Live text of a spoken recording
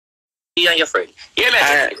You and your friend. Yeah,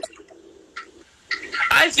 man.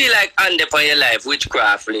 I feel like under for your life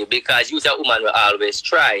witchcraftly because you're a woman will always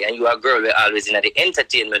try and you a girl will always in the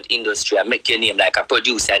entertainment industry and make your name like a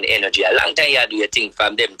producer and energy. A long time you do your thing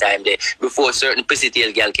from them time there before certain pussy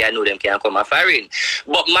tail girl can know them can come a foreign.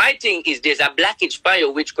 But my thing is there's a blockage for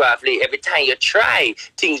you witchcraftly. Every time you try,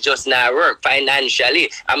 things just not work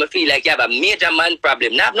financially. I feel like you have a major man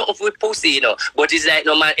problem. Not nothing with pussy, you know. But it's like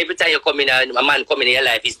no man, every time you come in a man come in your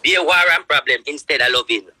life, it's be a war and problem instead of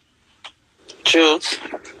loving. True.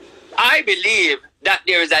 I believe that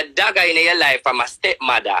there is a dagger in your life from a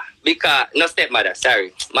stepmother. Because, no stepmother,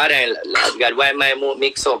 sorry. Mother-in-law. God, why am I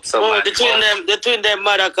mix up so much? Between them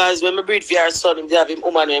mother, because when we breed for your son, they have him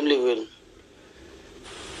woman him living.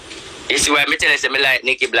 You see why I tell you I like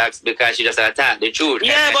Nikki Blacks because she just attack the truth.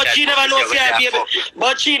 Yeah, but she never know if you baby.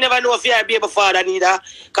 But she never know if you baby father neither.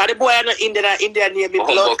 Because the boy are not Indian name.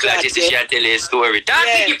 Oh, but she tell you a story.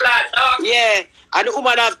 That's Nikki Blacks. Yeah. And the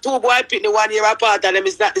woman have two boy picking 1 year apart and them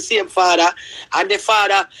is not the same father. And the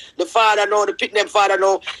father now, the pick them father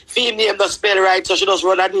now, female name don't spell right, so she just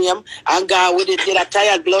run a name and go with it. Get a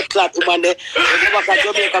tired blood clot woman there. We go back to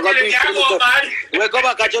Jamaica, go breathe for the little. We go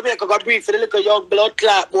back to Jamaica, go breathe for the little young blood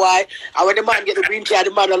clot boy. And when the man get the green card,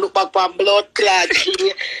 the man will look back on blood clot.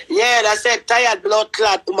 Yeah, that's it, tired blood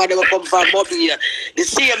clot woman they will come from Bobby. The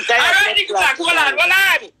same tired blood clot. Hold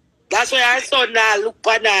on. That's why our son now look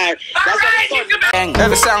for her. That's why our son.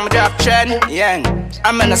 Every song drop trend, yang.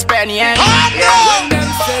 I'm in a spend, yang. When them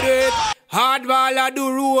said it, hard ball I do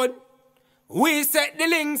road. We set the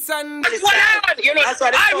links and. Hold on, you know. That's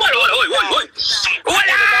why Hold on.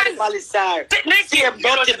 Nikki,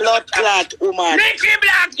 dirty blood clot woman. Nikki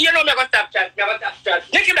Black, you know me go stop chat.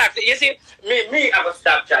 Nikki Black, you see, me I go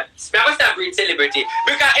stop chat. I go stop read celebrity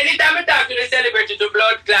because anytime I talk to the celebrity to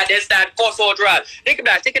blood clot, they start cuss out raw. Nikki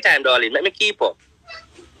Black, take your time, darling. Let me keep up.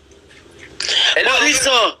 Hello,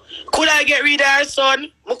 listen. Could I get rid of her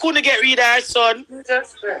son? I couldn't get rid of her son.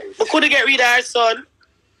 I couldn't get rid of her son.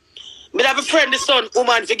 Me have a friend, the son,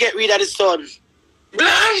 woman, to get rid of the son. Blood!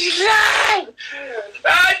 Oh,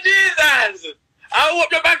 Jesus! I hope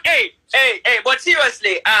the back. Hey, but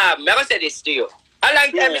seriously, I'm going to say this to you. A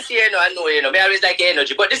long time I see you know, I know you know, I always like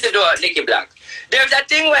energy, but this is the Nikki Black. There's a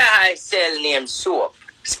thing where I sell name soap.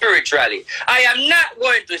 Spiritually, I am not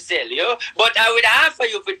going to sell you, but I would have for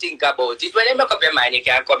you to think about it. When you make up your mind, you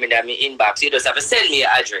can come in my inbox. You just have to send me your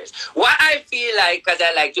address. What I feel like, because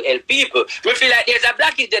I like to help people, we feel like there's a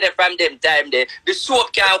blockage there from them time there. The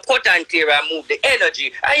soap can cut and clear and move the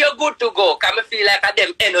energy, and you're good to go. Because I feel like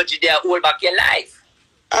them energy there hold back your life.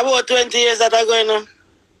 About 20 years that are going on.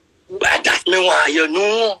 But that's me why you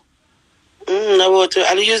know. About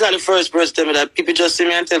and usually the first person tell me that. People just see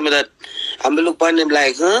me and tell me that. I'm going to look on them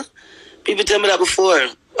like, huh? People tell me that before.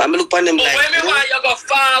 I'm going to look on them like, when me want you go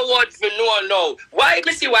forward for no. Why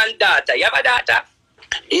me see one daughter? You have a daughter?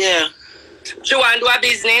 Yeah. She want to do a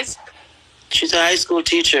business? She's a high school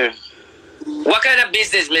teacher. What kind of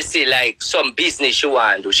business me see? Like some business she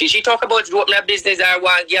want to do? She talk about opening a business or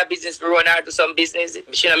want to get a business to run her to some business?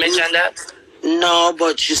 She not mention that? No,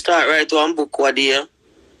 but she start write one book one day.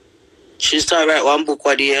 She start write one book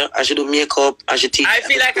one day, and she do makeup, and she teach. I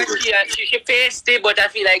feel like she faced it, but I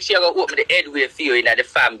feel like she going to open the headway for you in the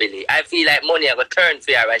family. I feel like money going to turn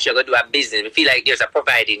for her, and she going to do a business. I feel like there's a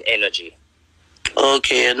providing energy.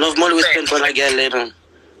 Okay, enough money we spend on a girl later.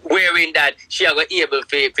 Wherein that she going to be able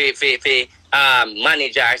to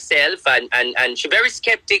manage herself, and she very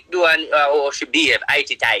skeptic do and how she behave,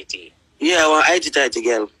 IT-tighty. Yeah, well, IT-tighty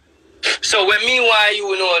girl. So when me why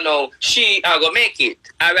you know she are gonna make it.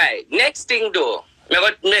 Alright. Next thing though,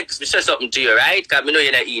 I'm gonna say something to you, right? Because I know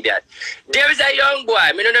you're not idiot. There is a young boy,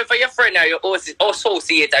 I don't know if you're your friend or your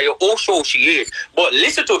associate or your associate. But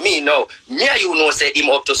listen to me now. Me and you know say him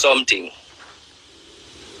up to something.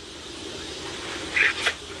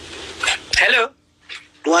 Hello?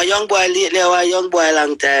 One young boy lately, one young boy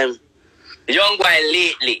long time. Young boy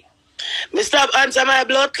lately. Me stop answer my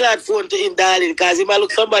blood clot phone to him, darling, because he might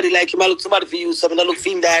look somebody like he might look somebody for you, so I'm not look for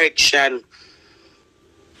him direction.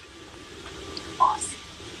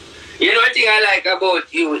 You know what thing I like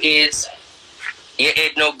about you is you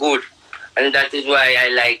ain't no good. And that is why I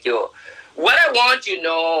like you. What I want you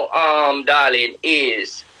know, darling,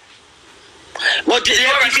 is but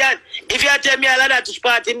if you tell me all of that to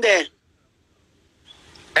spot him there.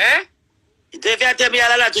 Eh? If you tell me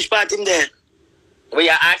all of that to spot him there. Well,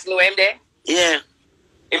 you asking him there? Yeah.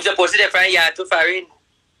 If supposed to be from here to foreign?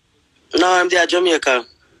 No, I'm there Jamaica.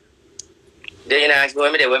 Then you ask me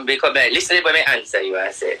when we come back. Listen to me answer you,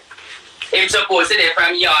 I say. If supposed to be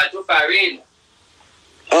from here to foreign?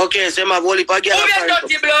 Okay, so my whole heap of girl. Who you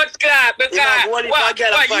dirty blood clot? Because what you want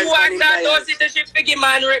that those citizenship figgy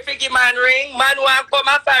man ring? Man want come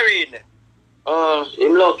a foreign. Oh,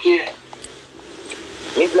 him lucky.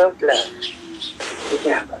 Me blood clot.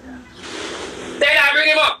 Say that, bring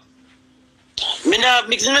him up. Me not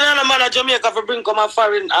no man at Jamaica for bring come a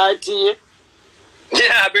foreign RT.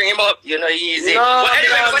 Yeah, bring him up. You know easy. No, well,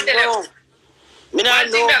 anyway, no. Me not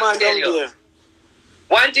know man down there.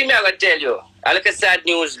 One thing I gotta tell you. I look at sad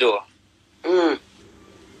news though.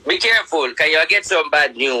 Be careful, because you get some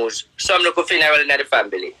bad news. Some look funeral in the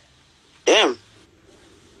family. Damn.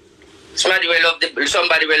 Somebody will love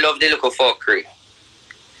the look of fuckery.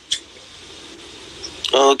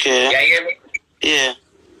 Okay. You hear me? Yeah.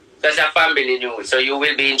 That's a family news. So you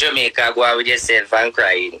will be in Jamaica, go out with yourself and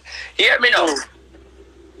crying. Hear me now.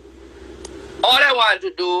 All I want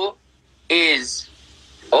to do is,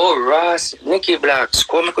 Ross, Nikki Blacks,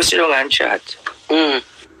 come and sit down and chat. I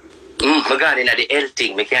got in the L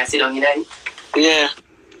thing. We can't sit down in it. Yeah.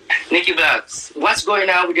 Nikki Blacks, what's going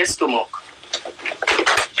on with your stomach?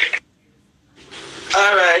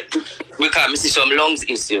 Alright. Because I see some lungs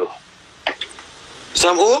issue.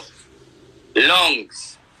 Some who?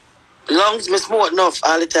 Lungs. Lungs, me smoke enough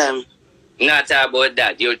all the time. Not about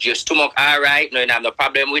that. Your stomach alright, no, you have no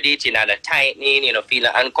problem with it, you have no tightening, you know,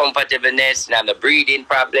 feeling uncomfortableness, you have no breathing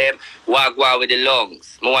problem. What go on with the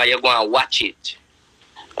lungs? More you go and watch it.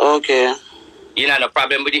 Okay. You have no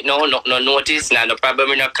problem with it, no notice, no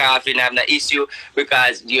problem with no cough, you have no issue,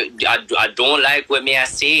 because I don't like what me I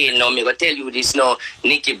say, no, me go tell you this, no,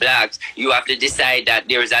 Nikki Blacks, you have to decide that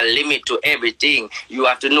there is a limit to everything. You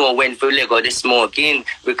have to know when to let go the smoking,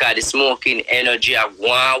 because the smoking energy I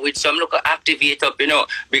want with some look activate up, you know,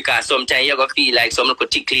 because sometimes you go feel like some look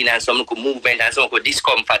tickling and some look movement and some look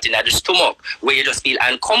discomfort in the stomach, where you just feel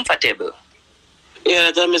uncomfortable. Yeah,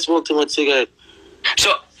 that time I smoke too much cigarette.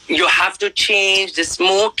 So, you have to change the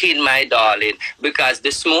smoking, my darling, because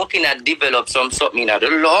the smoking has developed something in the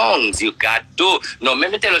lungs. You got to. Now,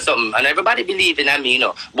 let me tell you something, and everybody believe in me, you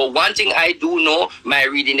know. But one thing I do know, my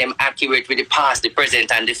reading them accurate with the past, the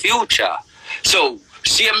present, and the future. So,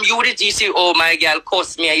 same you did you see, my girl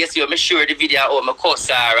cuss me, you see, I'm sure the video, my cuss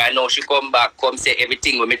her, I know she come back, come say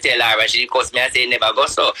everything when me tell her, and she cuss me, I say never go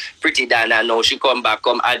so pretty down, and now she come back,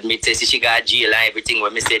 come admit, say she got jail and everything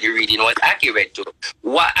when me say the reading was accurate too.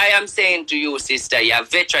 What I am saying to you, sister, you're a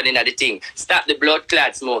veteran in the thing, stop the blood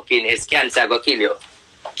clot smoking, it's cancer go kill you.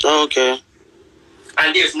 Okay.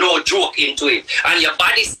 And there's no joke into it, and your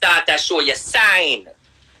body start to show your sign.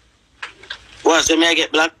 What, so may I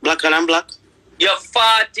get black and I'm black? You're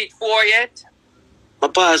 44 yet? I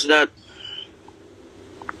pass that.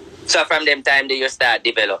 So from them time that you start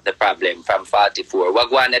develop the problem from 44, what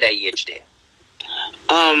go on at that age there?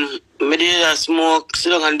 Me did a smoke, sit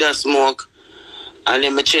down and do a smoke, and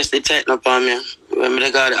then my chest they tighten up on me when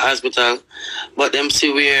me go to the hospital. But them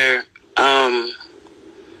see where my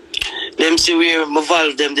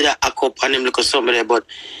valve them did a hack up and them look at something there, but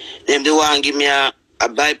them they want to give me a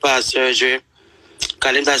bypass surgery.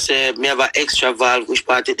 Because them say me have an extra valve which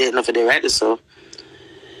part it ain't enough for the right so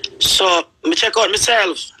me check out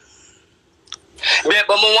myself. But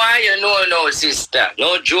why you know no sister,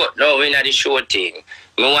 no joke, no we not the show thing.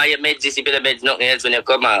 Me why you make this bit nothing else when you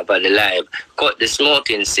come out of the live. Cut the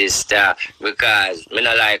smoking, sister, because me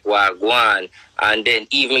not like what go on. And then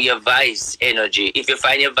even your voice energy, if you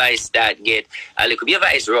find your voice start get a little bit, your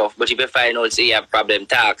voice rough, but if you find out say you have problem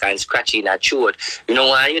talk and scratching a throat, you know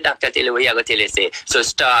why your doctor tell you what you going to tell you say, so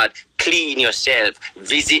start clean yourself,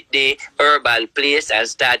 visit the herbal place and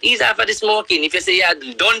start ease off of the smoking. If you say you have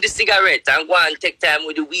done the cigarette and go and take time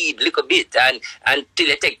with the weed a little bit and till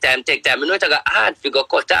you take time. You know it's a hard figure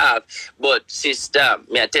cut off, but sister,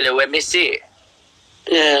 me I tell you what me say.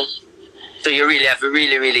 Yeah. So you really have to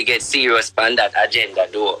really get serious on that agenda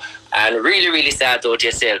though. And really start out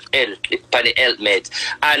yourself for the health meds.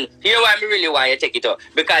 And here why I really want you to take it up.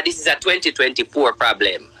 Because this is a 2024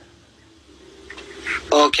 problem.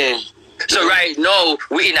 Okay. So right now,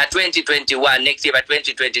 we're in a 2021, next year by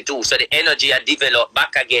 2022. So the energy has developed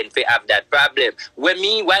back again to have that problem. Why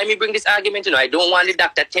me bring this argument? You know, I don't want the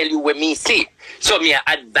doctor tell you what me see. So me I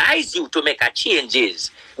advise you to make a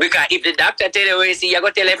changes. Because if the doctor tell you what you see, you're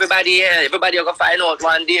going to tell everybody else. Everybody you're going to find out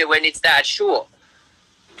one day when it starts sure.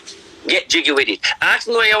 Get jiggy with it. Ask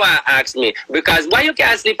me what you want to ask me. Because why you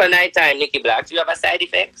can't sleep at night time, Nikki Blacks? Do you have a side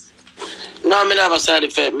effects? No, me don't have a side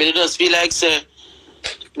effect. Me just feel like say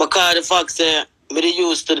because the fact say me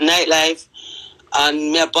used to the nightlife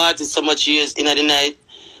and me party so much years in the night.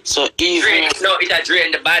 So even it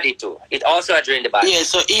drain the body too. It also drain the body. Yeah,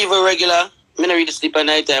 so even regular I don't really sleep at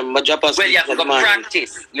night time. My job is well, you have to go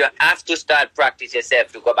practice. You have to start practice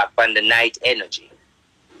yourself to go back on the night energy.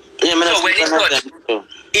 Yeah, so when it's good,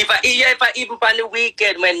 if I even on the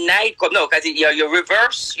weekend when night come, no, because you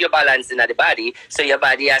reverse your balance in the body, so your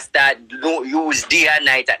body has start use day and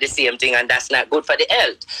night at the same thing, and that's not good for the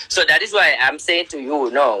health. So that is why I'm saying to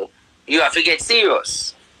you, no, you have to get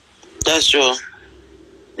serious. That's true.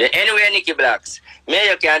 Anyway, Nikki Blacks, me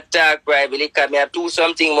you can talk privately because I have do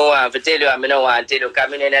something more and to tell you, and I don't want to tell you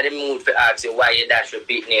because I'm in the mood for ask you why you dash your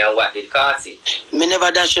pitney and what did cause it. Me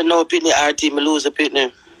never dash no pitney, RT, me lose a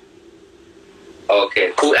pitney.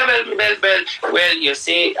 Okay, cool. Well, you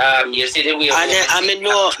see the way. Me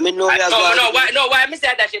know. Why me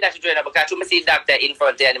say that shit that you doing because you see doctor in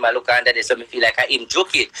front of the animal look under this, so me feel like I him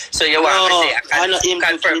joke it. So you want to say I can't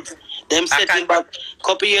confirm. Them setting back.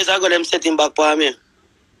 Couple years ago, them setting back for me.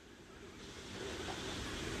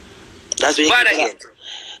 That's what you keep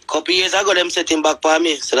couple years ago, them setting back for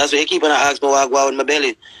me. So that's why you keep on asking me what go on with my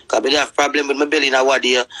belly. Because I have problem with my belly now. What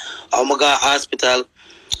day? I'm going to hospital.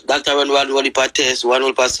 Doctor run one will per test, one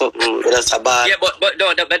will pass something. That's a bad. Yeah,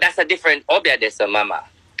 but that's a different obia there, so mama.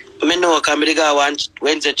 I know, because I go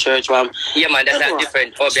went to church, man. Yeah, man, that's a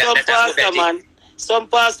different obia. Some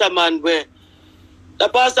pastor, man, where the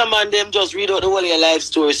pastor, man, them just read out the whole of your life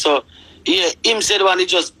story. So, yeah, him said when he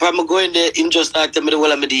just, from going there, him just start telling me the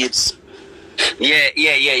whole of my deeds.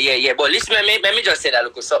 Yeah. But listen, let me just say that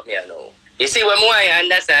look something, you know. You see, when I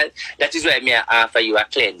understand, that is why me offer you a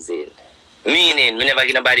cleansing. Meaning, we never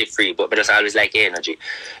get nobody free, but we just always like energy.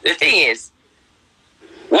 The thing is,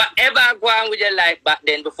 whatever go on with your life back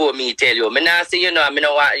then before me tell you, me not say, you know, me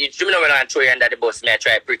no want to throw you under the bus, me I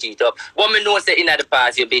try to pretty it up. But me know say in the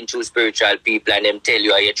past you've been through spiritual people and them tell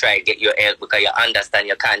you how you try to get your help because you understand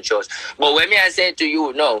your conscious. But when me I say to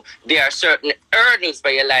you, no, there are certain earnings for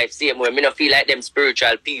your life same way. Me no feel like them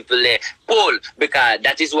spiritual people pull because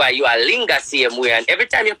that is why you are linger same way. And every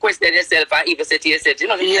time you question yourself and even say to yourself, you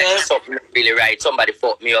know, something really right, somebody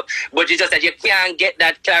fucked me up. But it's just that you can't get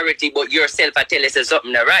that clarity, but yourself I tell you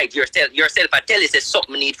something right. Yourself I tell you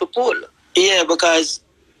something need for pull. Yeah, because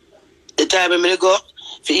the time I'm going to go,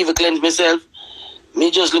 to even cleanse myself,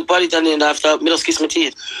 me just look at it and then after, me just kiss my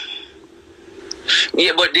teeth.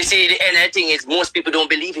 Yeah, but you see, the end thing is most people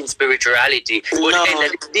don't believe in spirituality. But no. At the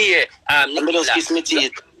end of the day, me just kiss my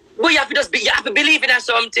teeth. But you have to believe in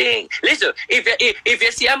something. Listen, if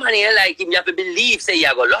you see a man here like him, you have to believe, say you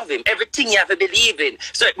gonna love him. Everything you have to believe in.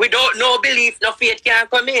 So without no belief, no faith can't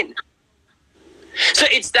come in. So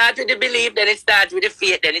it starts with the belief, then it starts with the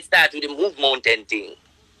faith, then it starts with the move mountain thing.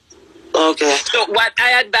 Okay. So what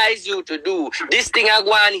I advise you to do, this thing I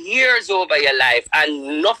go on years over your life,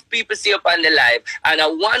 and enough people see up on the life, and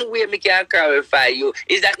one way me can clarify you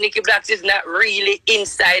is that Nikki Blacks is not really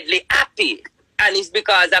insidely happy. And it's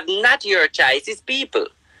because of not your choice, it's people.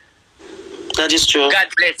 That is true. God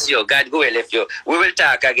bless you. God go well if you. We will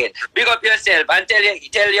talk again. Big up yourself and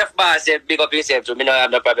tell your boss, big up yourself. So me don't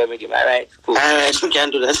have no problem with him. All right? Cool. All right, we can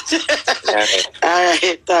do that. All right. All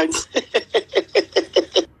right, thanks.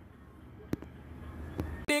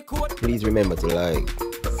 Please remember to like,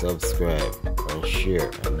 subscribe, and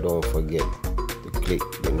share. And don't forget to click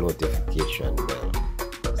the notification bell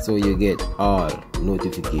so you get all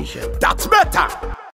notifications. That's better.